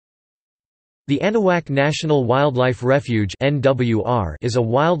The Anahuac National Wildlife Refuge (NWR) is a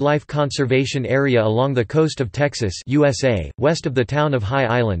wildlife conservation area along the coast of Texas, USA, west of the town of High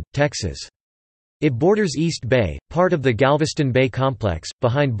Island, Texas. It borders East Bay, part of the Galveston Bay Complex,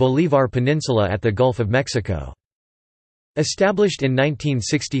 behind Bolivar Peninsula at the Gulf of Mexico. Established in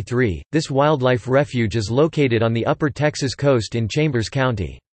 1963, this wildlife refuge is located on the upper Texas coast in Chambers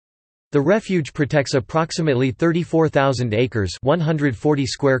County. The refuge protects approximately 34,000 acres (140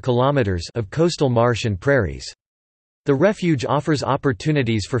 square kilometers) of coastal marsh and prairies. The refuge offers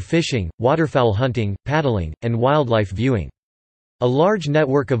opportunities for fishing, waterfowl hunting, paddling, and wildlife viewing. A large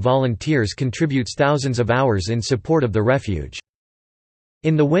network of volunteers contributes thousands of hours in support of the refuge.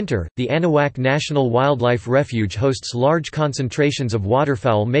 In the winter, the Anahuac National Wildlife Refuge hosts large concentrations of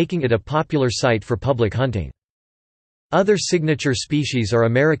waterfowl, making it a popular site for public hunting. Other signature species are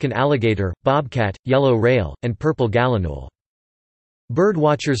American alligator, bobcat, yellow rail, and purple gallinule.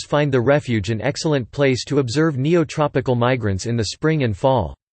 Birdwatchers find the refuge an excellent place to observe neotropical migrants in the spring and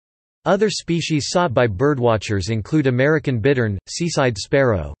fall. Other species sought by birdwatchers include American bittern, seaside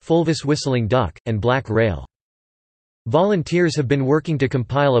sparrow, fulvous whistling duck, and black rail. Volunteers have been working to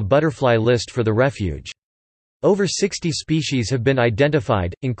compile a butterfly list for the refuge. Over 60 species have been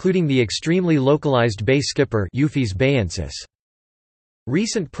identified, including the extremely localized bay skipper Euphes bayensis.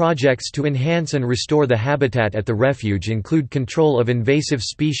 Recent projects to enhance and restore the habitat at the refuge include control of invasive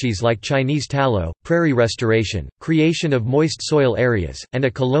species like Chinese tallow, prairie restoration, creation of moist soil areas, and a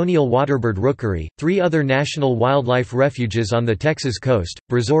colonial waterbird rookery. Three other national wildlife refuges on the Texas coast,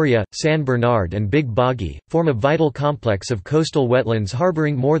 Brazoria, San Bernard, and Big Boggy, form a vital complex of coastal wetlands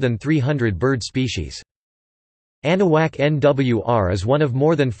harboring more than 300 bird species. Anahuac NWR is one of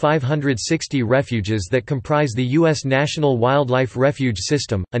more than 560 refuges that comprise the U.S. National Wildlife Refuge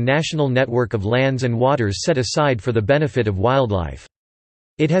System, a national network of lands and waters set aside for the benefit of wildlife.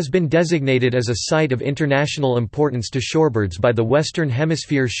 It has been designated as a Site of International Importance to Shorebirds by the Western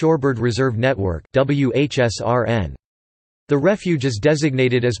Hemisphere Shorebird Reserve Network (WHSRN). The refuge is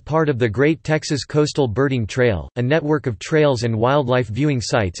designated as part of the Great Texas Coastal Birding Trail, a network of trails and wildlife viewing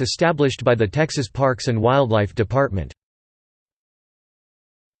sites established by the Texas Parks and Wildlife Department.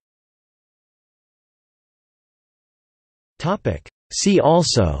 See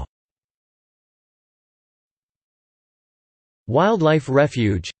also: Wildlife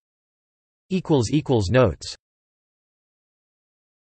refuge. Notes